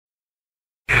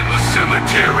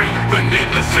cemetery beneath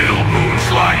the filled moon's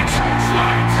light.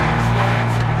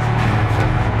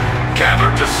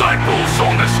 Gather disciples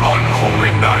on this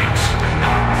unholy night.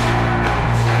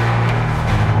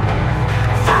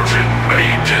 Virgin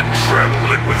maiden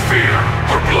trembling with fear,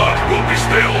 her blood will be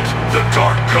spilled. The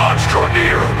dark gods draw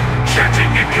near, chanting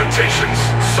incantations,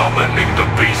 summoning the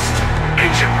beast.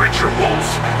 Ancient rituals,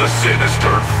 the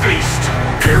sinister feast.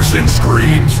 Piercing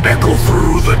screams echo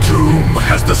through the tomb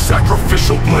as the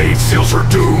sacrificial blade seals her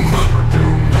doom.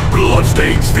 Blood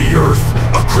stains the earth,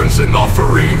 a crimson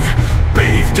offering.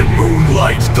 Bathed in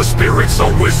moonlight, the spirits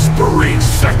are whispering.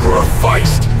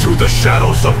 Sacrificed to the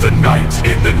shadows of the night.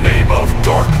 In the name of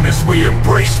darkness we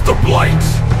embrace the blight.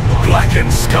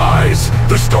 Blackened skies,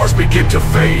 the stars begin to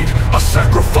fade. A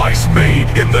sacrifice made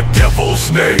in the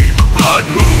devil's name. Blood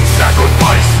moon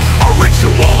sacrifice, a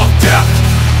ritual of death.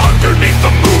 Underneath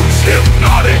the moon's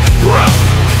hypnotic breath.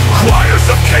 Choirs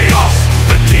of chaos,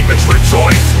 the demons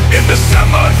rejoice. In the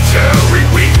cemetery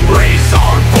we raise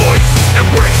our voice.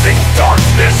 Embracing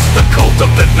darkness, the cult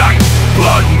of the night.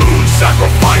 Blood moon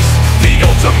sacrifice, the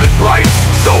ultimate right.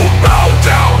 So bow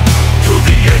down to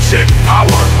the ancient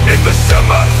power. In the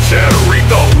cemetery,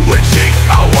 the witching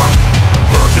hour.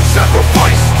 Virgin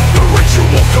sacrifice, the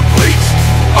ritual complete.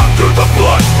 Under the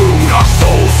blood moon, our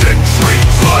souls entreat.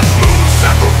 Blood moon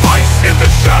sacrifice, in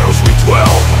the shadows we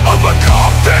dwell. A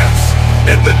macabre dance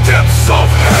in the depths of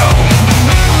hell.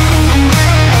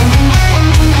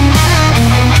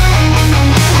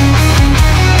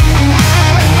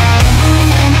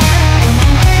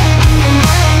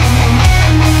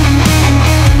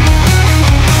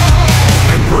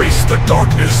 Embrace the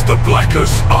darkness, the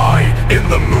blackest eye. In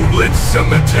the moonlit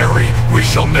cemetery, we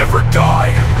shall never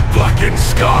die. Blackened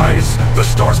skies, the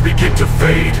stars begin to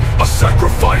fade. A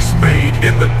sacrifice made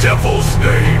in the devil's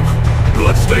name.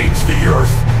 Blood stains the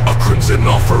earth, a crimson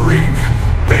offering.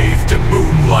 Bathed in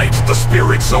moonlight, the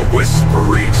spirits are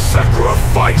whispering.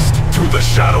 Sacrificed to the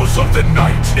shadows of the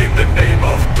night. In the name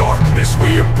of darkness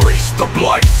we embrace the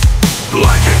blight.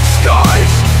 Blackened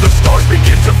skies, the stars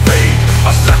begin to fade.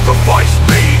 A sacrifice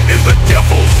made in the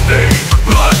devil's name.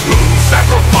 Blood moon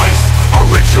sacrifice, a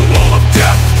ritual of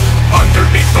death.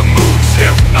 Underneath the moon's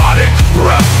hypnotic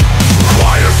breath.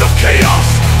 Choirs of chaos,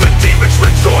 the demons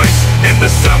rejoice. In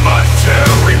the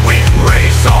cemetery we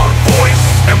raise our voice.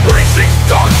 Embracing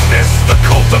darkness, the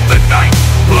cult of the night.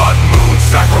 Blood moon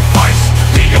sacrifice,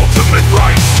 the ultimate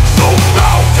right. So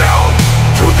bow down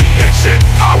to the ancient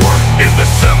hour. In the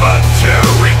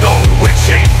cemetery, the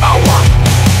witching hour.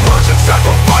 Virgin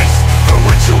sacrifice, the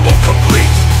ritual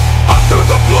complete. Under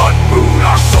the blood moon,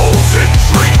 our souls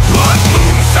entreat. Blood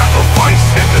moon sacrifice,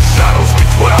 in the shadows we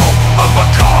dwell. A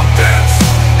macabre dance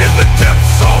in the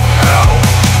depths of hell.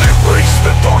 Embrace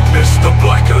the darkness, the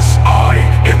blackest eye.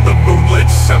 In the moonlit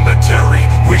cemetery,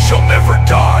 we shall never die.